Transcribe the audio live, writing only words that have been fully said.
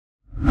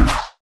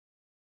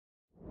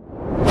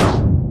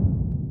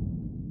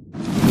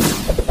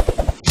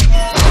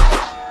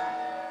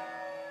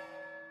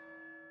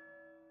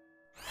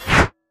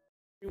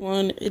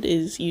everyone, it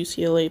is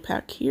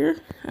Uclapack here.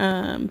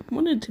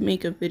 Wanted to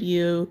make a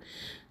video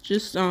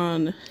just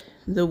on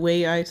the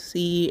way I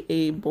see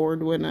a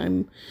board when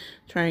I'm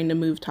trying to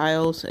move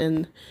tiles,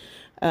 and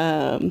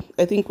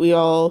I think we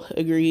all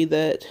agree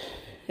that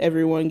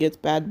everyone gets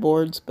bad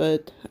boards,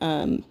 but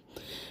going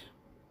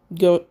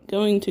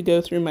to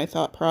go through my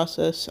thought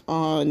process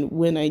on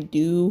when I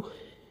do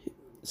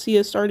see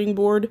a starting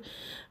board,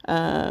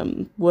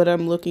 what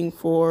I'm looking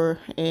for,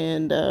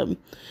 and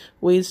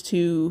ways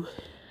to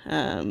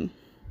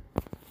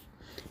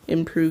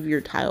improve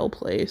your tile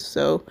play.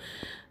 So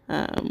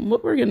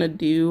what we're gonna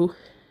do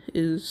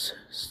is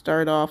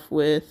start off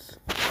with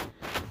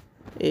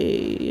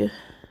a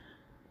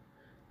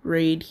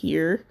raid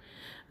here.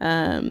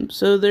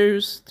 So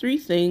there's three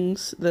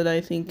things that I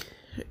think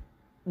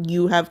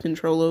you have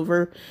control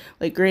over.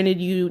 Like, granted,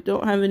 you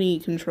don't have any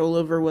control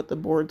over what the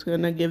board's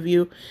gonna give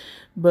you,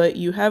 but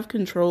you have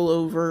control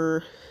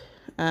over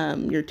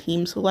your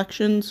team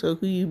selection, so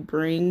who you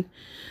bring.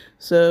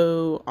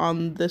 So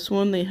on this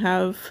one, they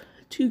have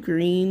two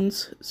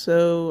greens,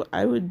 so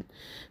I would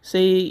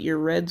say your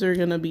reds are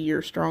gonna be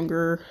your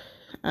stronger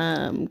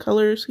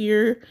colors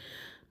here.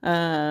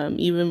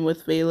 Even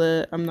with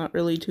Vela, I'm not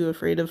really too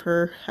afraid of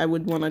her. I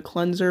would want a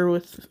cleanser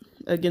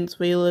against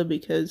Vela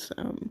because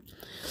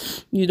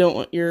you don't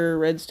want your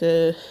reds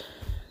to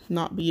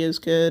not be as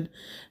good.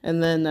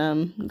 And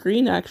then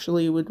green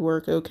actually would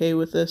work okay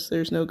with this.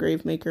 There's no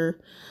Gravemaker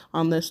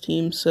on this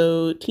team,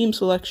 so team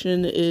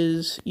selection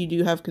is you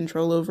do have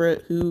control over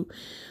it.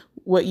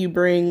 What you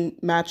bring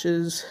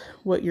matches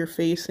what you're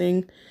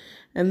facing.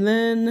 And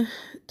then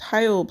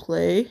tile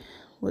play,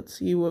 let's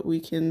see what we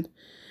can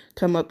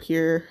come up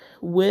here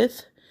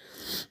with.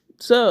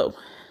 So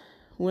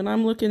when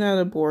I'm looking at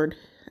a board,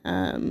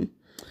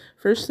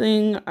 first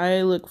thing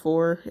I look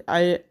for,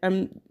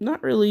 I'm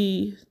not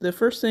really, the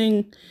first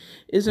thing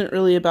isn't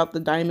really about the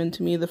diamond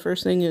to me. The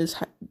first thing is,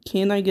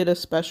 can I get a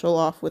special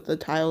off with the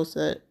tiles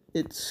that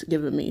it's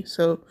given me?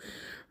 So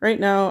right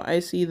now I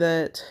see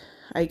that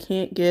I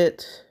can't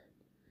get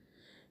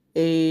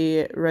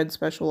a red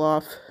special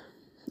off.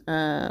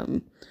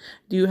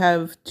 Do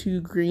have two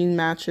green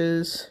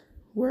matches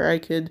where I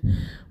could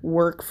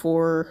work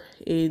for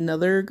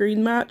another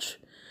green match.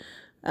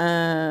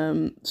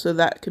 So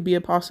that could be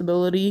a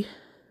possibility.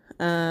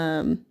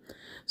 So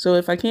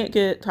if I can't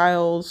get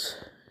tiles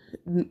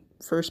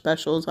for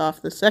specials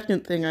off, the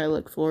second thing I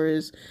look for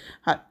is,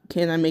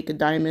 can I make a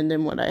diamond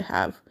in what I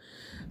have?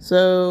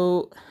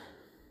 So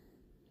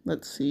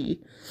let's see.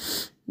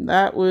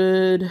 That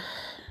would,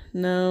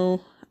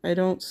 no, I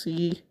don't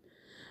see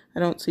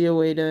a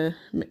way to,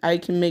 I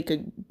can make a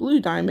blue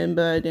diamond,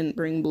 but I didn't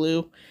bring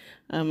blue.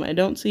 I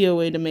don't see a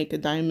way to make a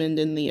diamond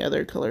in the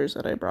other colors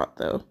that I brought,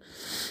 though.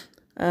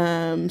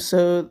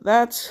 So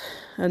that's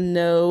a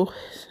no.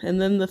 And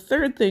then the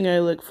third thing I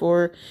look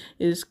for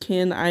is,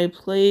 can I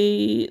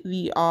play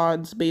the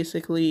odds,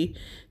 basically,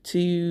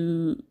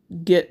 to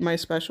get my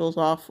specials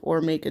off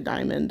or make a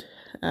diamond?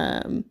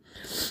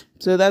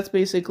 So that's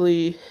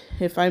basically,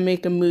 if I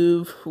make a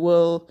move,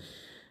 will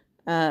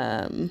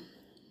the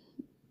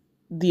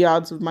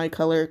odds of my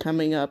color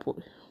coming up,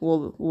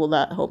 will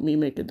that help me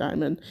make a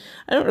diamond?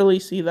 I don't really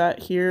see that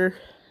here.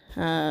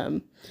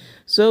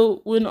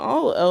 So when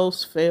all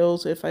else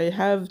fails, if I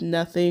have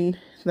nothing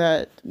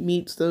that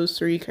meets those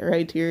three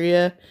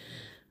criteria,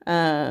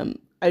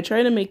 I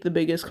try to make the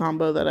biggest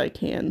combo that I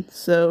can.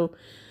 So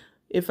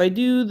if I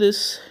do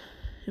this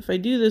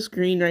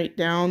green right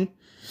down,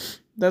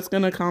 that's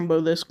gonna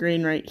combo this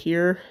green right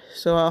here.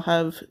 So I'll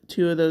have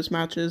two of those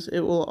matches.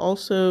 It will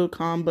also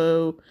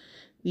combo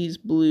these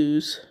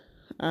blues,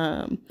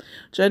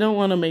 which I don't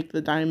want to make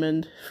the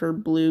diamond for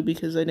blue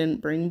because I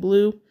didn't bring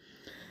blue.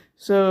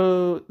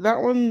 So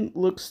that one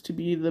looks to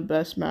be the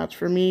best match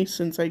for me,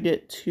 since I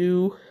get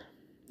two,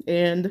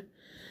 and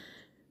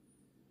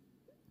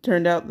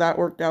turned out that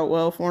worked out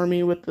well for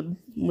me with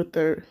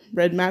the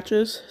red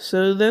matches.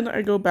 So then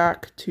I go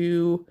back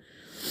to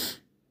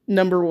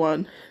number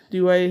one.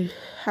 Do I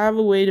have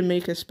a way to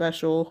make a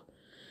special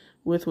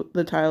with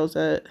the tiles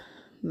that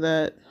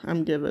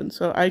I'm given?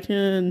 So I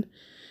can,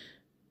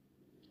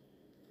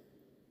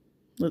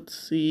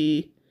 let's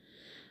see,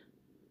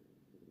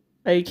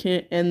 I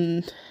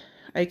can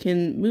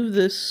move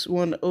this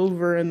one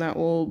over, and that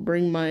will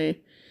bring my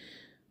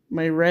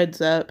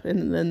reds up,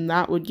 and then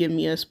that would give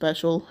me a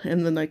special,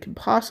 and then I could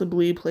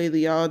possibly play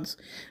the odds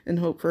and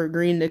hope for a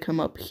green to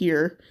come up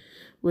here,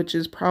 which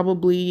is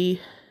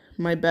probably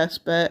my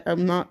best bet.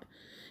 I'm not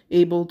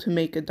able to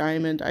make a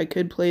diamond. I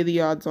could play the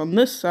odds on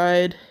this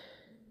side.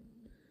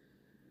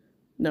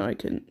 No, I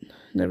couldn't.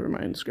 Never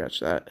mind,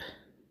 scratch that.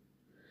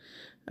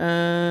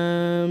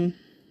 So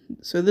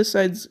this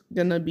side's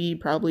gonna be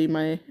probably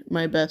my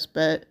best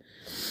bet.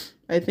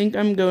 I think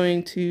I'm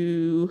going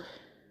to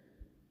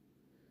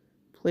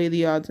play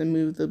the odds and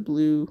move the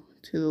blue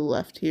to the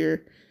left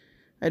here.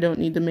 I don't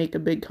need to make a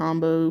big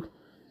combo.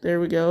 There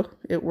we go.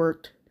 It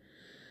worked.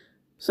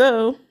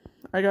 So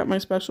I got my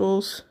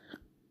specials.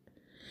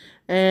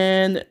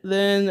 And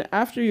then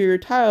after your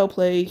tile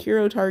play,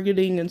 hero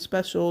targeting and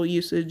special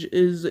usage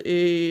is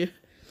a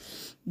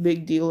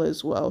big deal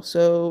as well.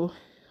 So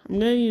I'm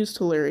going to use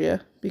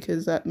Teleria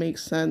because that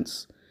makes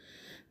sense.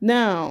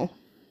 Now,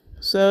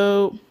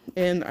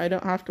 and I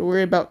don't have to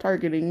worry about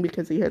targeting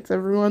because he hits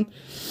everyone.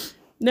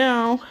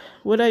 Now,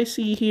 what I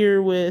see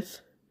here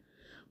with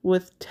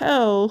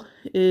Tell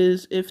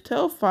is if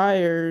Tell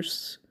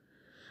fires,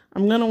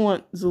 I'm going to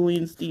want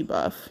Zelene's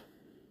debuff.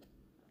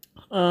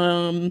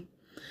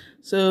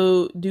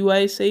 So do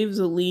I save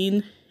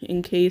Zelene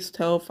in case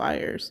Tell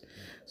fires?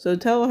 So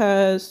Tell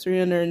has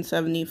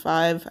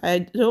 375. I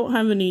don't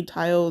have any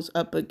tiles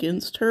up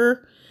against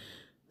her.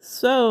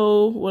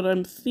 So what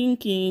I'm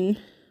thinking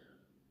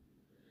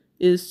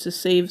is to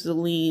save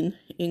Zelene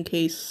in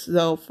case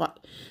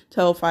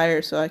Tell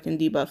fires so I can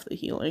debuff the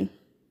healing.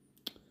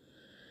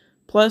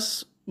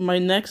 Plus, my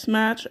next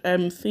match,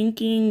 I'm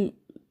thinking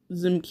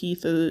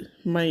Zimkeitha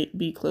might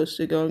be close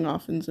to going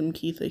off and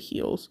Zimkeitha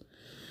heals.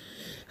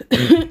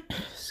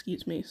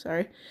 Excuse me,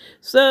 sorry.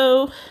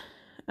 So,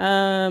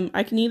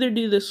 I can either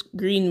do this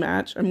green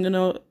match.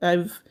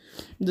 I've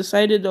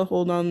decided to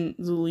hold on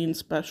Zelene's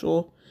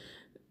special.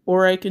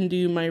 Or I can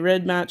do my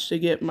red match to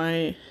get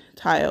my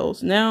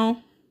tiles.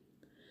 Now,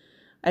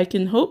 I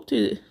can hope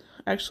to...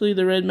 Actually,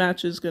 the red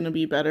match is going to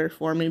be better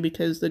for me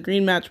because the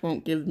green match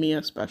won't give me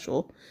a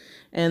special.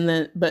 And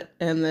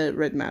the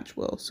red match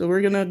will. So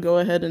we're going to go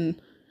ahead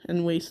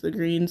and waste the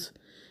greens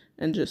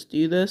and just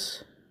do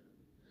this.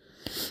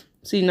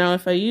 See, now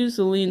if I use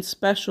Zelene's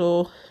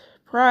special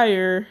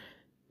prior,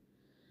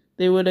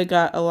 they would have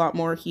got a lot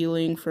more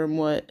healing from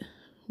what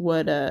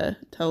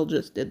Tell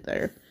just did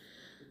there.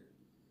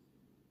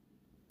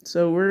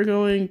 So we're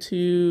going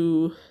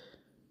to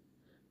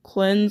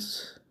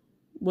cleanse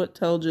what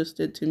Tell just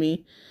did to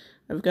me.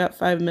 I've got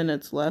 5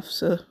 minutes left,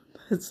 so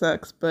it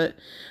sucks. But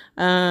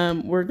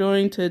we're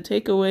going to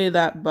take away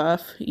that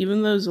buff,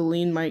 even though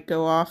Zelene might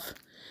go off.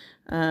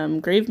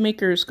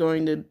 Gravemaker is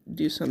going to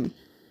do some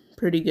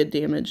pretty good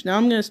damage. Now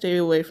I'm going to stay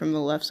away from the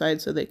left side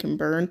so they can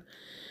burn.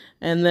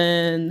 And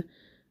then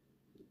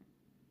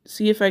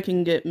see if I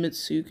can get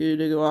Mitsuku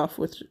to go off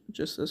with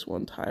just this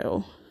one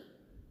tile.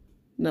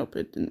 Nope,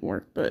 it didn't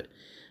work, but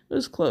it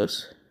was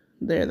close.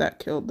 There, that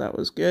killed. That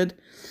was good.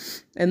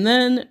 And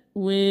then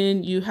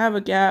when you have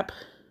a gap,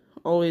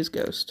 always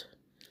ghost.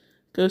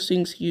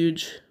 Ghosting's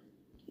huge.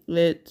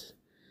 It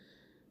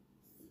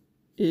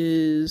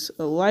is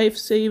a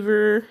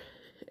lifesaver,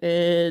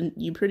 and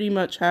you pretty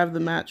much have the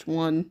match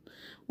won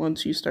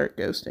once you start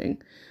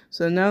ghosting.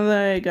 So now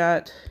that I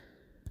got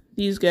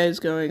these guys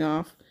going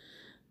off,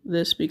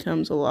 this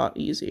becomes a lot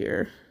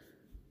easier.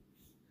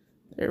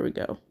 There we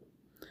go.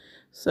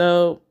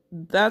 So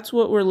that's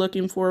what we're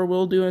looking for.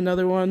 We'll do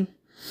another one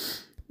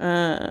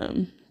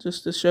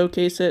just to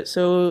showcase it.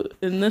 So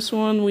in this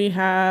one we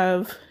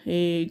have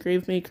a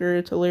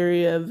Gravemaker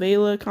Teleria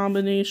Vela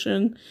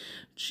combination,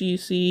 which you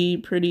see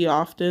pretty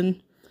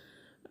often.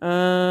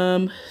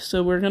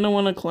 So we're gonna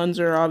want a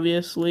cleanser,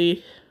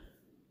 obviously.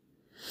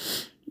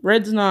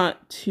 Red's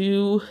not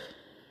too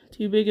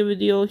big of a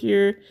deal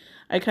here.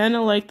 I kind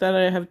of like that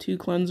I have 2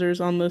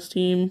 cleansers on this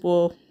team.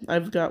 Well,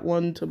 I've got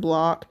one to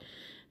block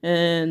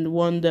and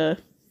one to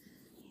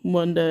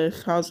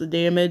cause the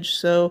damage.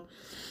 So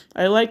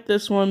I like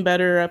this one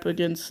better up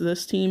against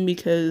this team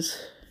because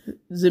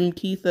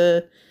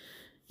Zimkeitha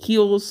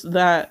heals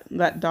that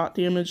dot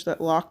damage that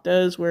Locke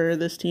does, where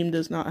this team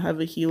does not have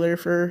a healer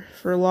for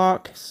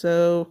Locke.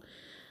 So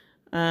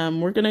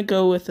we're gonna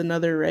go with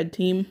another red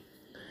team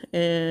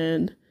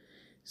and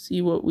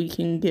see what we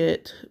can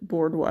get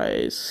board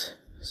wise.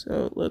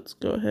 So let's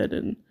go ahead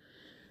and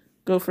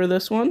go for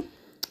this one.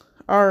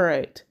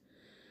 Alright,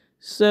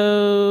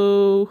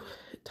 so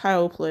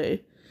tile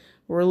play.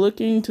 We're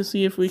looking to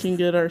see if we can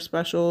get our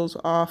specials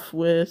off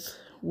with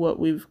what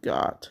we've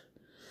got.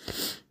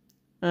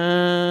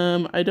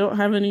 I don't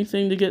have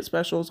anything to get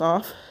specials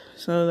off,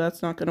 so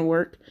that's not going to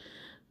work.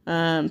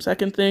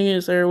 Second thing,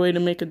 is there a way to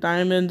make a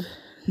diamond?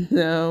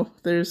 No,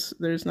 there's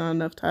not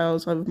enough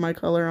tiles of my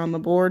color on the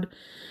board.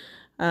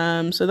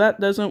 So that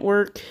doesn't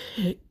work.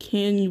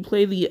 Can you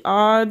play the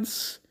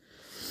odds?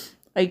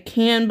 I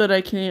can, but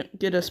I can't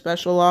get a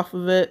special off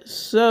of it.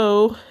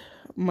 So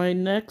my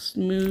next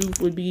move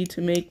would be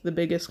to make the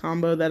biggest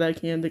combo that I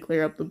can to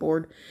clear up the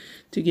board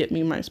to get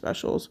me my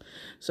specials.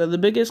 So the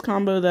biggest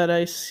combo that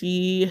I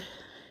see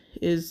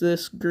is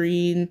this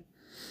green,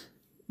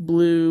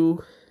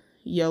 blue,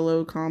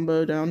 yellow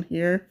combo down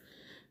here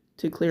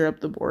to clear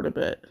up the board a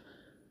bit.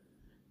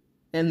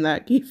 And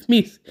that gave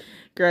me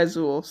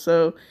Grazul.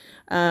 So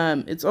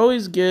it's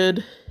always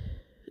good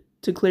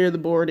to clear the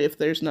board if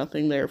there's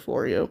nothing there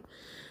for you.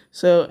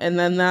 So, and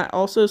then that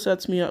also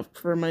sets me up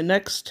for my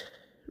next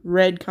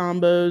red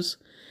combos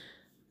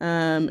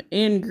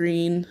and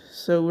green.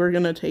 So we're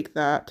going to take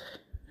that.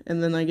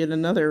 And then I get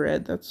another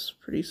red. That's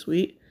pretty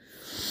sweet.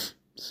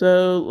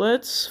 So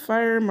let's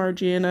fire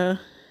Margiana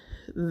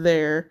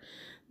there.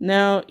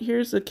 Now,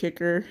 here's the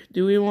kicker.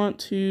 Do we want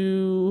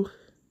to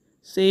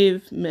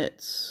save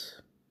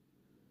Mitts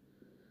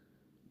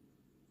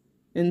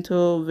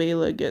until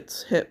Vela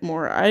gets hit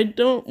more? I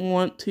don't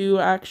want to,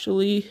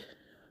 actually,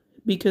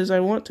 because I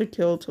want to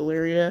kill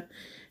Teleria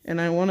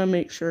and I want to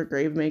make sure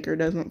Gravemaker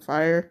doesn't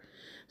fire.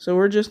 So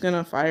we're just going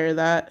to fire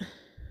that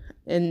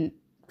and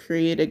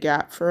create a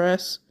gap for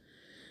us,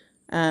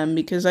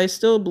 because I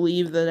still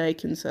believe that I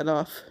can set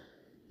off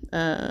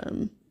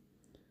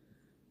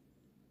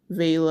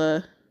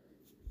Vela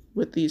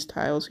with these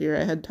tiles here.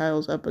 I had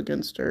tiles up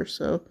against her,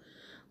 so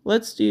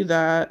let's do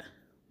that.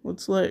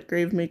 Let's let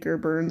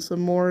Gravemaker burn some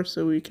more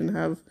so we can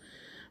have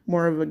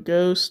more of a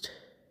ghost.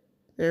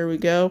 There we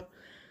go.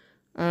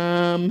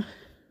 There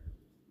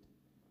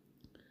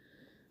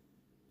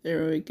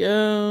we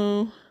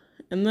go.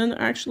 And then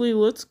actually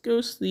let's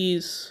ghost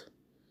these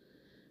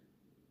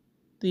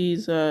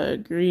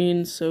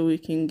greens so we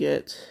can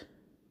get,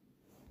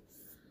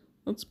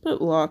 let's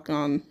put lock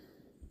on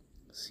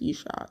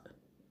C-shot.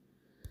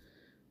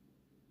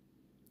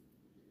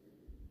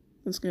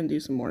 That's gonna do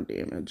some more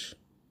damage.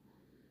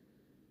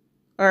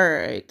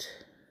 Alright,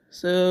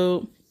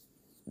 so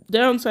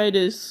downside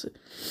is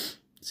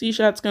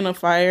C-shot's gonna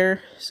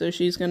fire, so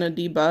she's gonna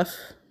debuff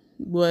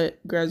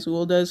what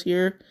Grazul does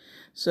here.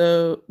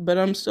 So, but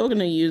I'm still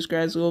gonna use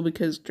Grazul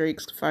because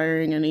Drake's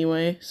firing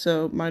anyway,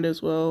 so might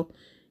as well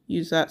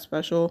use that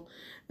special.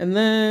 And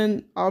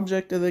then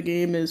object of the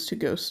game is to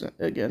ghost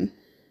again.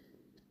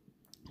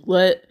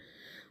 Let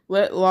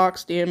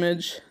Locke's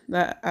damage.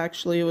 That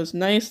actually was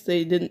nice.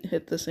 They didn't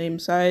hit the same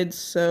sides,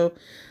 so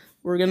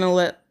we're gonna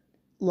let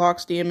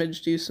Locke's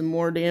damage do some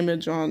more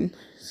damage on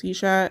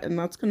C-shot, and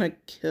that's gonna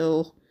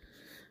kill.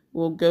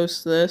 We'll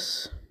ghost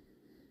this,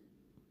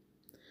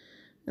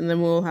 and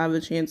then we'll have a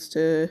chance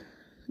to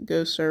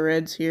ghost our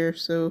reds here,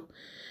 so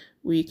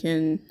we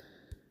can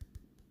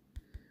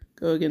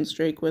go against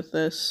Drake with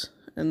this,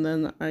 and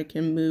then I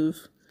can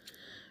move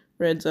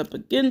reds up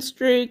against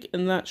Drake,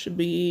 and that should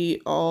be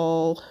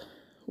all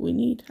we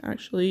need,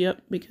 actually.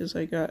 Yep, because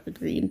I got a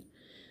green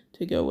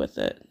to go with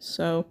it.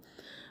 So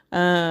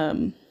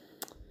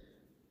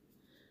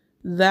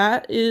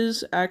that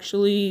is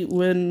actually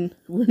when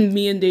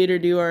me and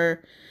Dator do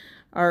our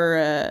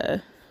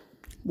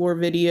war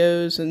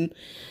videos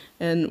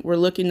and we're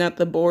looking at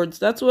the boards.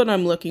 That's what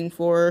I'm looking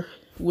for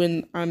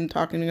when I'm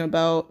talking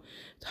about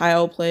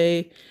tile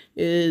play.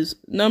 Is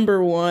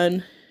number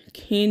one,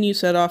 can you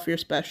set off your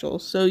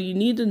specials? So you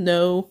need to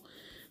know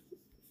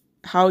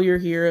how your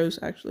heroes,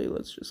 actually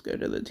let's just go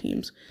to the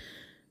teams,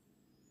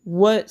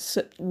 what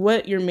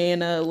your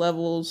mana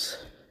levels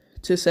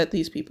to set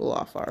these people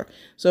off are.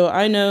 So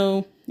I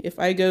know if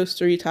I ghost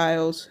 3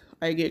 tiles,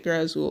 I get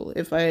Grazul.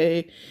 If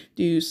I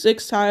do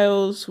 6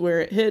 tiles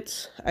where it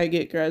hits, I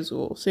get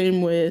Grazul.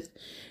 Same with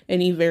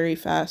any very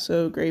fast,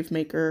 so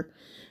Gravemaker.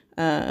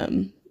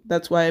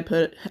 That's why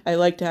I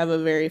like to have a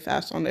very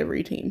fast on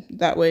every team.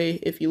 That way,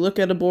 if you look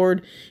at a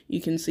board,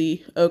 you can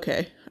see,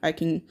 okay, I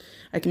can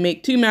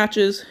make 2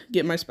 matches,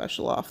 get my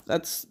special off.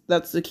 That's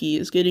the key,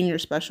 is getting your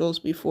specials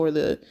before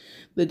the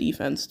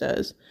defense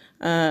does.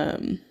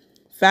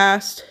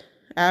 Fast,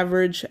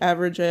 average,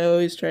 I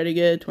always try to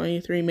get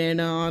 23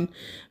 mana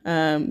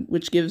on,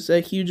 which gives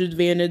a huge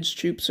advantage.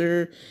 Troops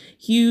are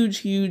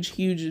huge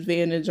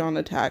advantage on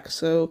attack.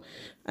 So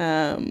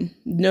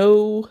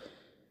know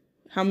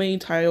how many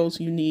tiles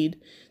you need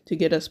to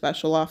get a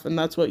special off, and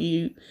that's what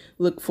you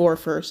look for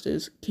first,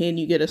 is can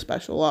you get a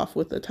special off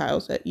with the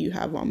tiles that you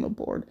have on the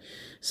board.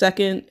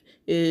 Second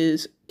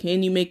is,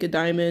 can you make a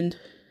diamond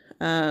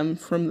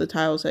from the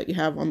tiles that you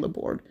have on the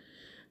board.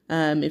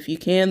 If you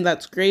can,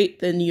 that's great,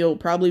 then you'll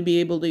probably be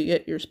able to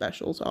get your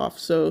specials off.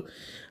 So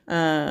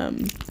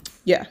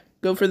yeah,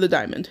 go for the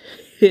diamond.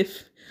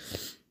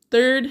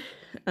 Third,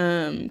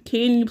 can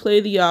you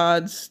play the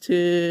odds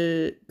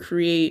to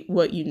create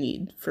what you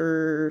need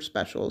for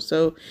specials?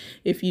 So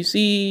if you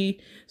see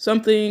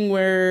something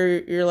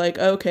where you're like,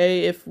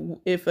 okay,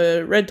 if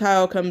a red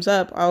tile comes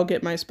up, I'll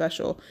get my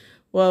special.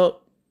 Well,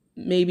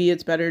 maybe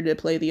it's better to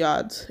play the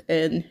odds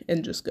and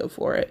just go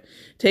for it.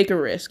 Take a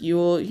risk. You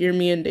will hear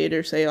me and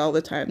Dator say all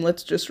the time,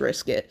 let's just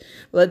risk it.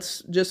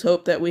 Let's just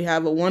hope that we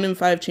have a 1 in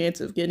 5 chance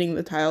of getting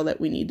the tile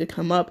that we need to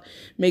come up,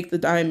 make the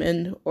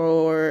diamond,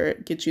 or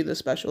get you the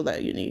special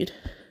that you need.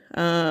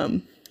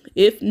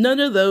 If none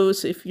of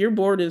those, if your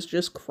board is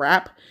just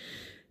crap,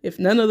 if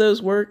none of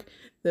those work,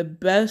 the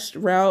best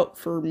route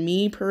for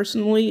me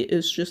personally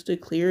is just to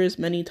clear as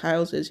many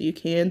tiles as you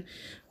can.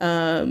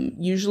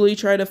 Usually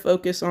try to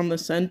focus on the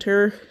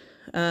center.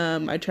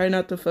 I try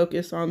not to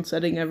focus on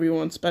setting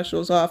everyone's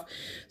specials off.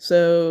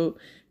 So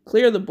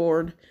clear the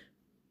board,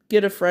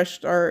 get a fresh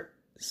start,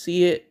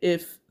 see it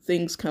if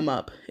things come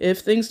up. If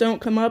things don't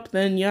come up,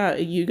 then yeah,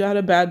 you got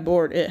a bad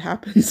board. It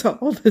happens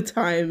all the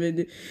time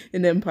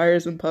in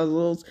Empires and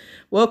Puzzles.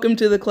 Welcome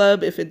to the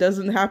club. If it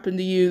doesn't happen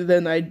to you,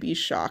 then I'd be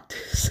shocked.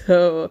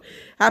 So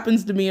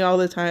happens to me all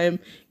the time.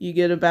 You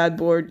get a bad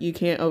board, you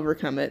can't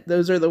overcome it.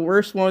 Those are the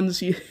worst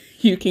ones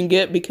you can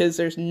get, because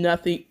there's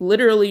nothing,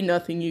 literally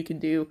nothing you can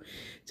do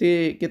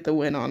to get the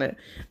win on it.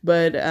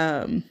 But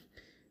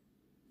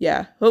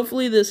yeah,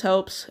 hopefully this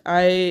helps.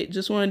 I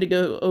just wanted to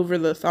go over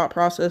the thought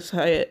process.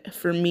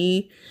 For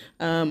me,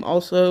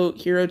 also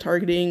hero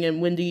targeting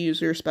and when to use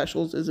your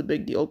specials is a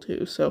big deal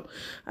too. So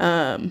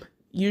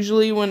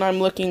usually when I'm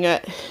looking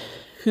at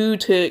who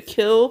to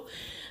kill,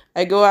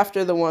 I go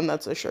after the one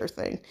that's a sure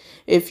thing.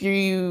 If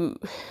you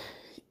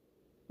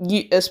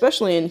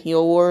especially in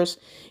heal wars,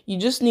 you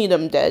just need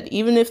them dead.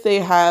 Even if they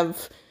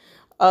have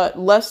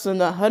less than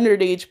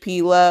 100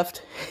 HP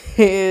left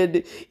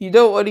and you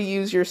don't want to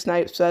use your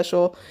snipe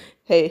special,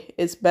 hey,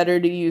 it's better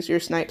to use your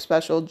snipe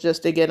special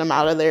just to get them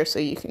out of there so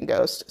you can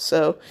ghost.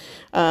 So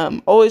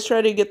always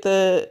try to get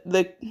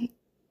the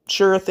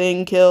sure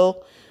thing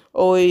kill.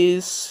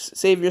 Always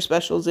save your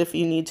specials if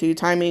you need to.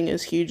 Timing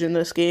is huge in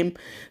this game,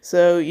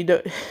 so you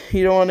don't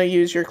want to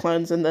use your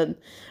cleanse and then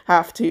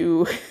have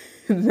to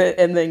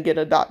and then get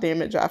a dot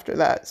damage after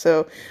that.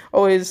 So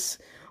always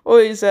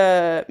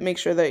make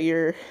sure that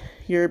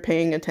you're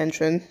paying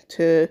attention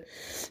to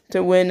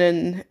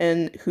when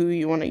and who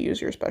you want to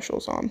use your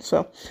specials on.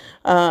 So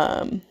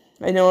I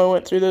know I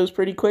went through those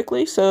pretty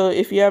quickly, so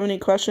if you have any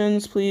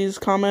questions, please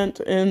comment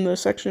in the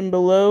section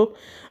below.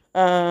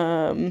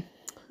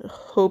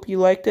 Hope you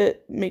liked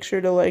it. Make sure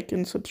to like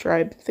and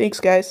subscribe. Thanks,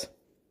 guys.